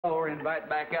Or invite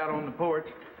back out on the porch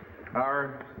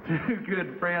our two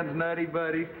good friends, Nutty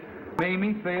Buddy.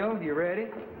 Mimi, Phil, you ready?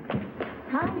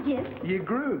 Hi, Jim. You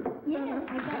grew. Yeah,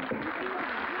 I got it.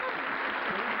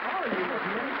 Oh, you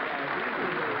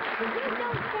Please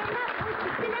don't stand up.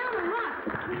 Just sit down and rock.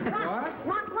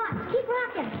 What? Rock. Keep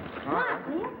rocking. Rock,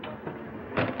 man.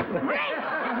 Great!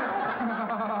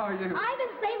 I've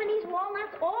been saving these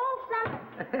walnuts all summer.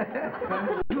 I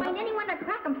couldn't find anyone to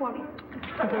crack them for me.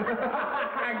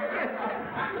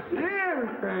 You're a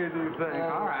crazy thing.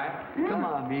 All right. Come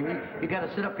on, Mimi. You got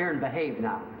to sit up here and behave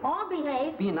now. I'll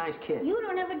behave. Be a nice kid. You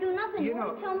don't ever do nothing. You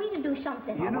always tell me to do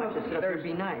something. I want you to sit up here and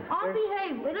be nice. I'll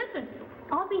behave. Well, listen.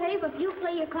 I'll behave if you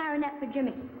play your clarinet for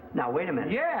Jimmy. Now, wait a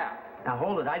minute. Yeah. Now,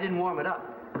 hold it. I didn't warm it up.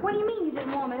 What do you mean you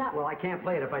didn't warm it up? Well, I can't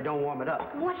play it if I don't warm it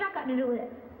up. What's that got to do with it?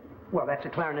 Well, that's a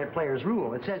clarinet player's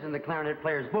rule. It says in the clarinet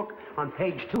player's book on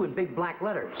page 2 in big black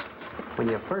letters. When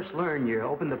you first learn, you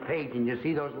open the page and you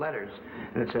see those letters.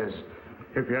 And it says,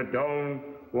 if you don't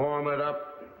warm it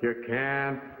up, you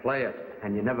can't play it.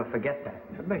 And you never forget that.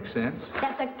 That makes sense.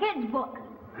 That's a kid's book.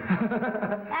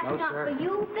 That's No, not sir. for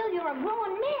you, Phil. You're a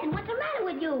grown man. What's the matter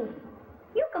with you?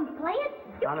 You can play it.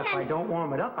 Not if I don't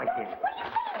warm it up, I can't. What are you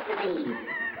saying to me?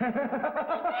 You in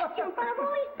front of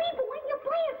all these people. Why don't you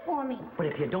play it for me? But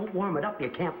if you don't warm it up, you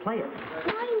can't play it.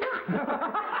 Why not?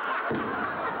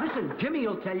 Listen, Jimmy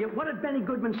will tell you. What did Benny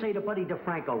Goodman say to Buddy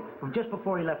DeFranco just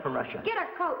before he left for Russia? Get a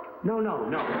coat. No.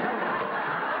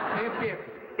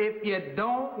 If you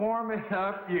don't warm it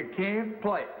up, you can't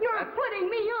play it. You're putting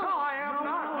me on. No, I am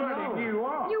not putting you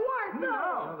on. You are, Phil.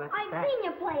 No, that's I've bad. seen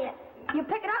you play it. You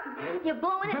pick it up, you're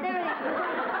blowing it, there it is.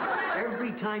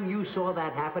 Every time you saw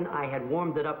that happen, I had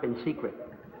warmed it up in secret.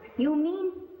 You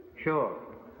mean? Sure.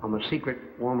 I'm a secret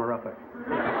warmer-upper.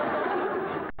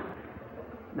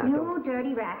 Now, You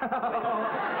dirty rat.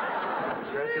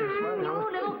 No.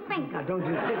 You little fink. Now, don't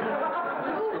do this.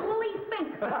 You woolly fink.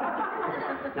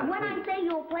 When I say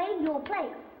you'll play, you'll play.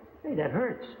 Hey, that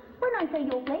hurts. When I say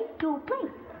you'll play, you'll play.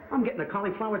 I'm getting a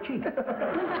cauliflower cheek. When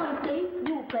I say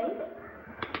you'll play,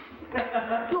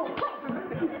 you'll play.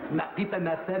 Ma pipe,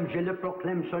 ma femme, je le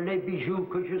proclame sur les bijoux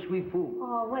que je suis fou.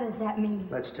 Oh, what does that mean?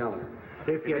 Let's tell her.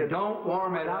 If you don't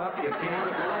warm it up, you can't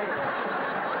play it.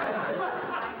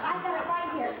 I got it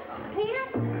right here. Peter,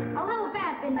 a little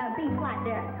vamp in the B flat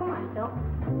there. Come on, Phil.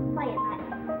 Play it nice.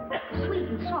 Sweet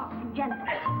and soft and gentle.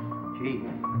 Gee,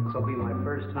 this'll be my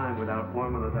first time without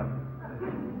warming it up.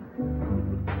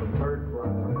 The bird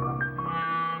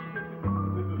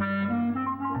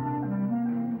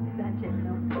That's it,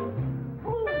 Phil.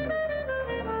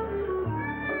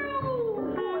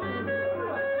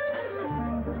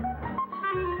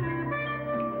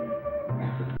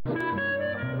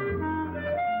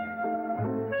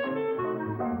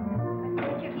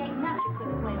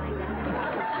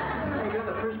 Hey, you're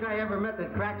the first guy I ever met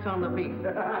that cracks on the beat.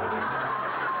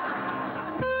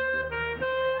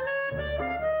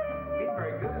 He's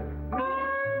very good.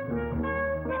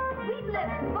 Sweet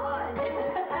little boy.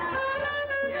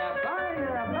 Yeah, bye.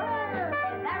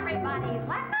 Is everybody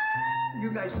laughing? You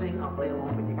guys sing, I'll play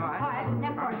along with you. All All right. right,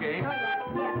 never mind. Okay. Yeah.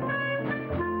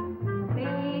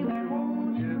 Baby,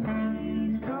 won't you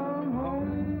please come home?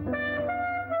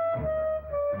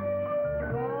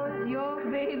 'Cause your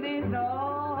baby's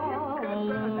all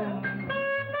alone.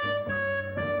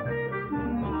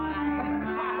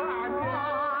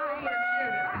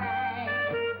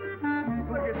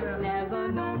 Look at that.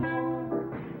 Never no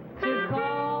more to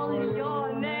call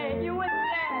your name. You were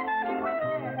there. You were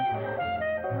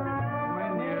there.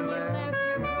 When you left.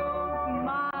 You broke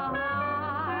my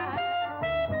heart.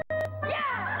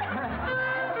 Yeah!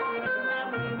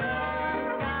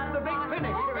 The big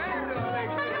finish.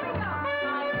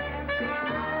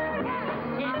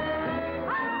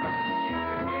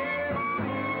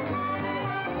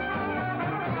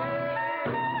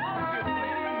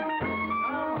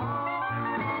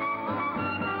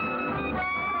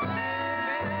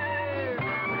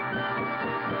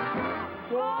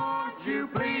 Won't you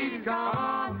please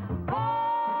come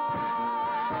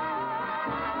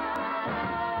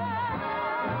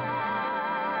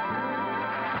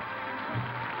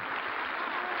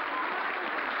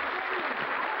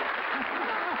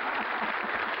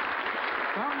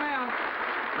Come out.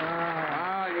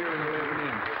 You're living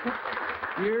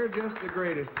in. You're just the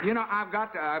greatest. You know,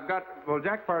 well,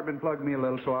 Jack Farben plugged me a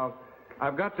little, so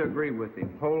I've got to agree with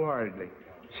him wholeheartedly.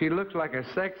 She looks like a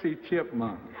sexy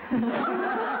chipmunk.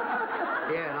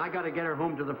 Yeah, and I got to get her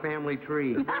home to the family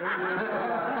tree. Bless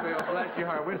your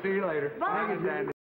heart. We'll see you later. Bye. Thank you, Sandy.